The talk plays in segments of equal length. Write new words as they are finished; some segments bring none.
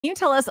you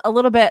tell us a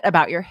little bit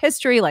about your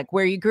history, like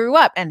where you grew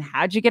up and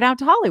how'd you get out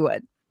to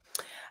Hollywood?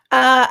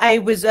 I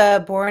was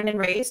born and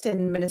raised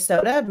in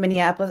Minnesota,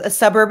 Minneapolis, a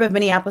suburb of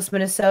Minneapolis,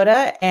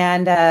 Minnesota,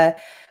 and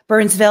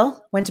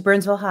Burnsville. Went to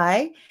Burnsville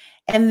High,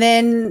 and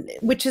then,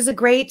 which is a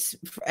great.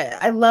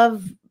 I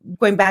love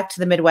going back to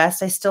the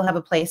Midwest. I still have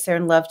a place there,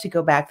 and love to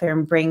go back there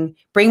and bring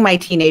my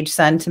teenage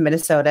son to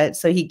Minnesota,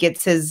 so he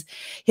gets his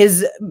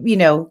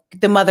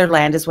the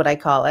motherland is what I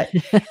call it.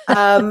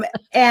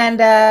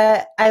 And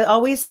I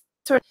always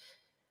sort of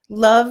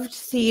loved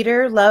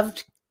theater,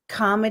 loved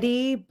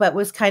comedy, but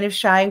was kind of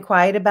shy and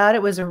quiet about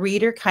it. Was a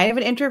reader, kind of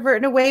an introvert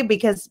in a way,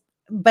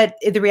 but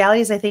the reality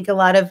is I think a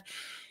lot of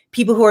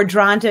people who are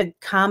drawn to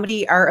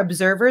comedy are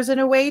observers in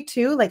a way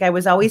too. Like I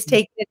was always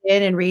taking it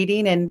in and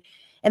reading. And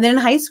then in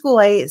high school,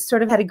 I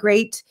sort of had a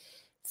great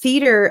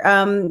theater,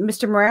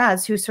 Mr.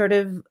 Mraz, who sort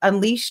of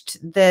unleashed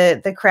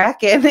the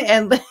Kraken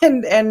and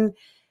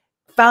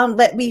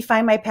let me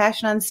find my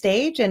passion on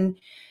stage, and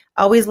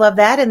always loved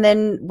that. And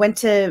then went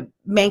to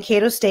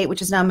Mankato State,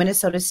 which is now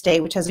Minnesota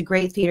State, which has a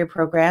great theater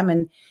program.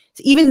 And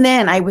even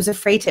then I was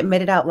afraid to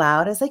admit it out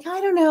loud. I was like, I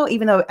don't know,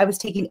 even though I was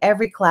taking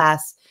every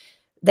class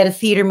that a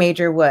theater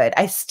major would,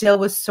 I still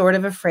was sort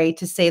of afraid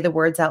to say the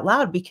words out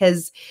loud,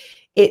 because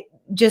it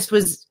just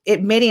was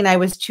admitting I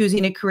was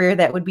choosing a career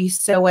that would be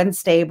so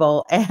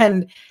unstable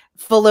and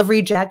full of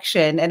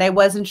rejection. And I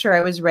wasn't sure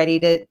I was ready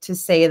to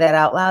say that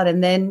out loud.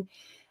 And then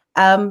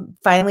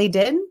finally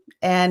did.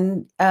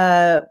 And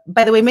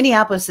by the way,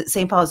 Minneapolis,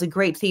 St. Paul is a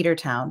great theater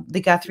town.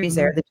 The Guthrie's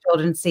there, the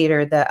Children's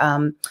Theater,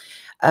 the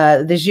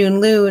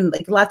Junloon,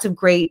 like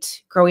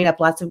growing up,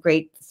 lots of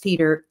great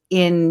theater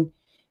in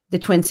the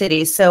Twin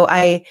Cities. So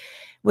I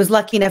was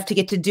lucky enough to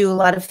get to do a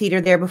lot of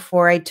theater there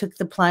before I took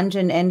the plunge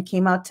and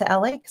came out to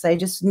LA, because I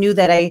just knew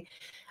that I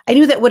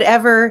knew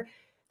that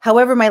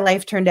however my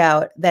life turned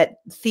out,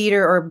 that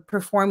theater or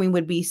performing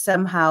would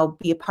somehow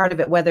be a part of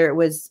it, whether it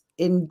was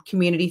in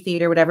community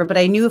theater, whatever. But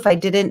I knew if I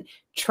didn't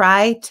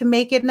try to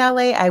make it in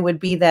LA, I would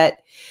be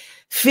that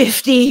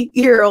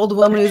 50-year-old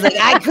woman who's like,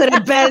 I could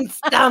have been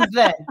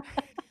something.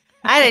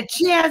 I had a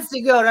chance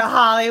to go to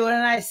Hollywood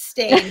and I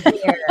stayed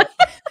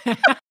here.